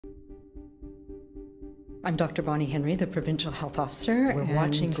I'm Dr. Bonnie Henry, the Provincial Health Officer. We're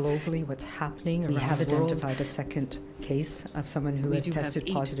watching globally what's happening around the world. We have identified a second case of someone who has tested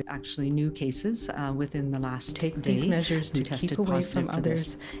positive. Actually, new cases within the last day. Take these measures to keep away from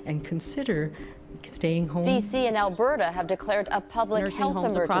others and consider staying home. BC and Alberta have declared a public health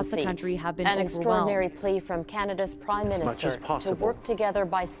emergency. Across the country have been an extraordinary plea from Canada's Prime Minister to work together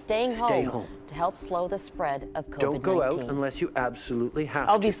by staying home to help slow the spread of COVID-19. Don't go out unless you absolutely have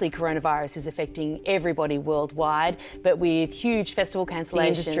to. Obviously, coronavirus is affecting everybody worldwide, but with huge festival cancellations, the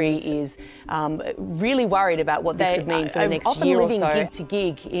industry is really worried about what this could mean for the next year or so. Gig to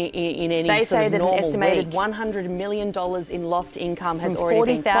gig in any they sort say of that normal an estimated week. $100 million in lost income has From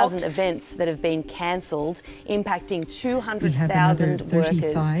already been 40,000 events that have been cancelled, impacting 200,000 workers. We have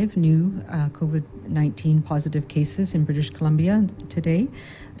another 35 new COVID-19 positive cases in British Columbia today,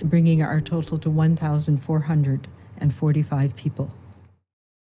 bringing our total to 1,445 people.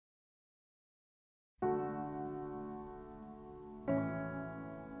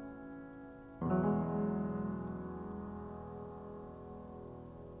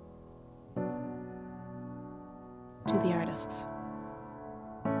 To the artists.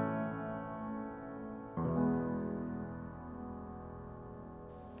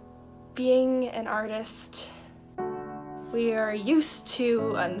 Being an artist, we are used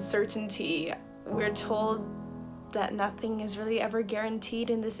to uncertainty. We're told that nothing is really ever guaranteed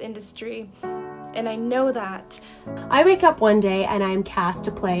in this industry, and I know that. I wake up one day and I'm cast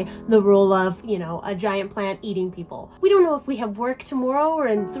to play the role of, a giant plant eating people. We don't know if we have work tomorrow or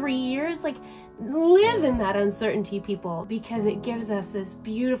in 3 years. Live in that uncertainty, people, because it gives us this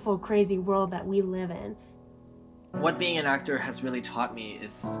beautiful, crazy world that we live in. What being an actor has really taught me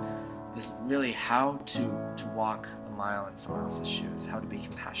is really how to walk a mile in someone else's shoes, how to be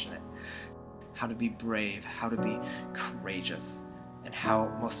compassionate, how to be brave, how to be courageous, and how,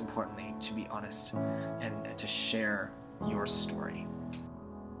 most importantly, to be honest and to share your story.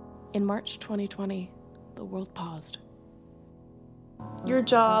 In March 2020, the world paused. Your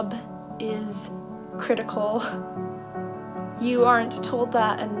job is critical. You aren't told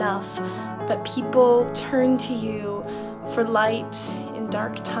that enough, but people turn to you for light in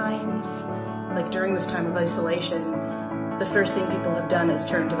dark times. During this time of isolation, the first thing people have done is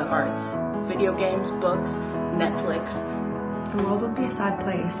turn to the arts. Video games, books, Netflix. The world would be a sad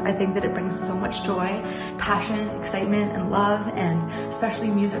place. I think that it brings so much joy, passion, excitement, and love, and especially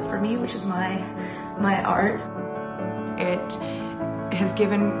music for me, which is my art. It has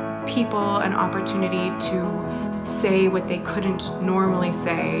given people an opportunity to say what they couldn't normally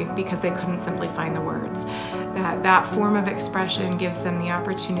say because they couldn't simply find the words. That form of expression gives them the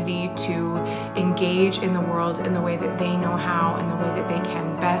opportunity to engage in the world in the way that they know how and the way that they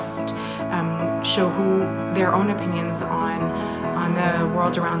can best show their own opinions on the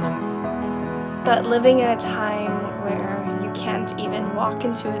world around them. But living in a time where you can't even walk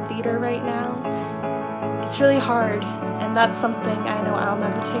into a theater right now, it's really hard, and that's something I know I'll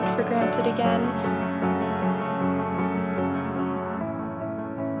never take for granted again.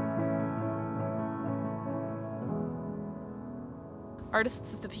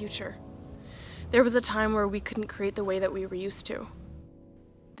 Artists of the future. There was a time where we couldn't create the way that we were used to.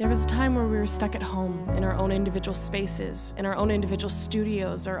 There was a time where we were stuck at home in our own individual spaces, in our own individual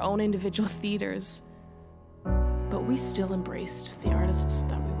studios, our own individual theaters. But we still embraced the artists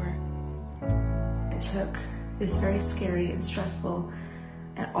that we were. It took this very scary and stressful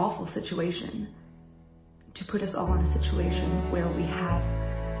and awful situation to put us all in a situation where we have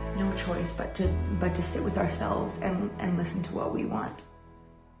no choice but to sit with ourselves and listen to what we want.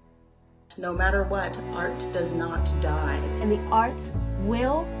 No matter what, art does not die. And the arts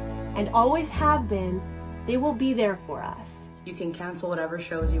will and always have been, they will be there for us. You can cancel whatever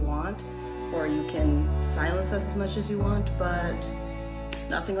shows you want, or you can silence us as much as you want, but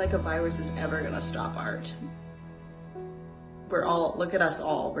nothing like a virus is ever gonna stop art. Look at us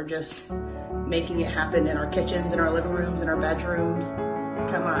all. We're just making it happen in our kitchens, in our living rooms, in our bedrooms.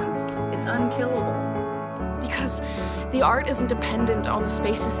 Come on, it's unkillable. Because the art isn't dependent on the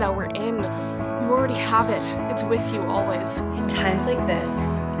spaces that we're in. You already have it. It's with you always. In times like this,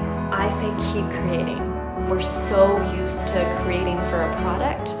 I say keep creating. We're so used to creating for a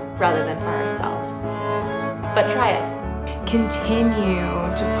product rather than for ourselves. But try it.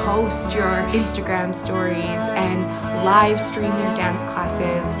 Continue to post your Instagram stories and live stream your dance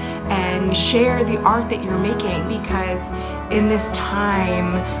classes and share the art that you're making, because in this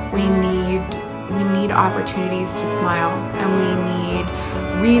time we need opportunities to smile, and we need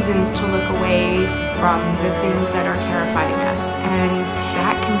reasons to look away from the things that are terrifying us, and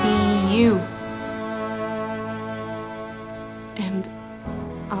that can be you. And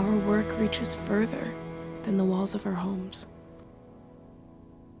our work reaches further. than the walls of our homes.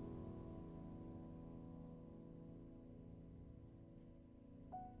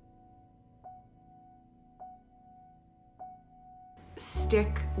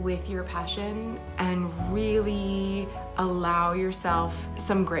 Stick with your passion and really allow yourself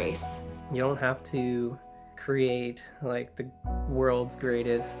some grace. You don't have to create like the world's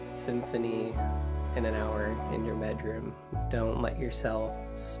greatest symphony in an hour in your bedroom. Don't let yourself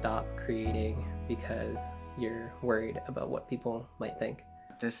stop creating because you're worried about what people might think.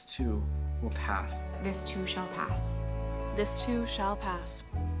 This too will pass. This too shall pass. This too shall pass.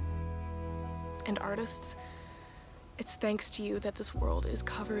 And artists, it's thanks to you that this world is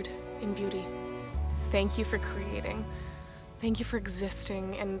covered in beauty. Thank you for creating. Thank you for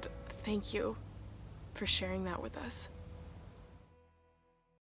existing, and thank you for sharing that with us.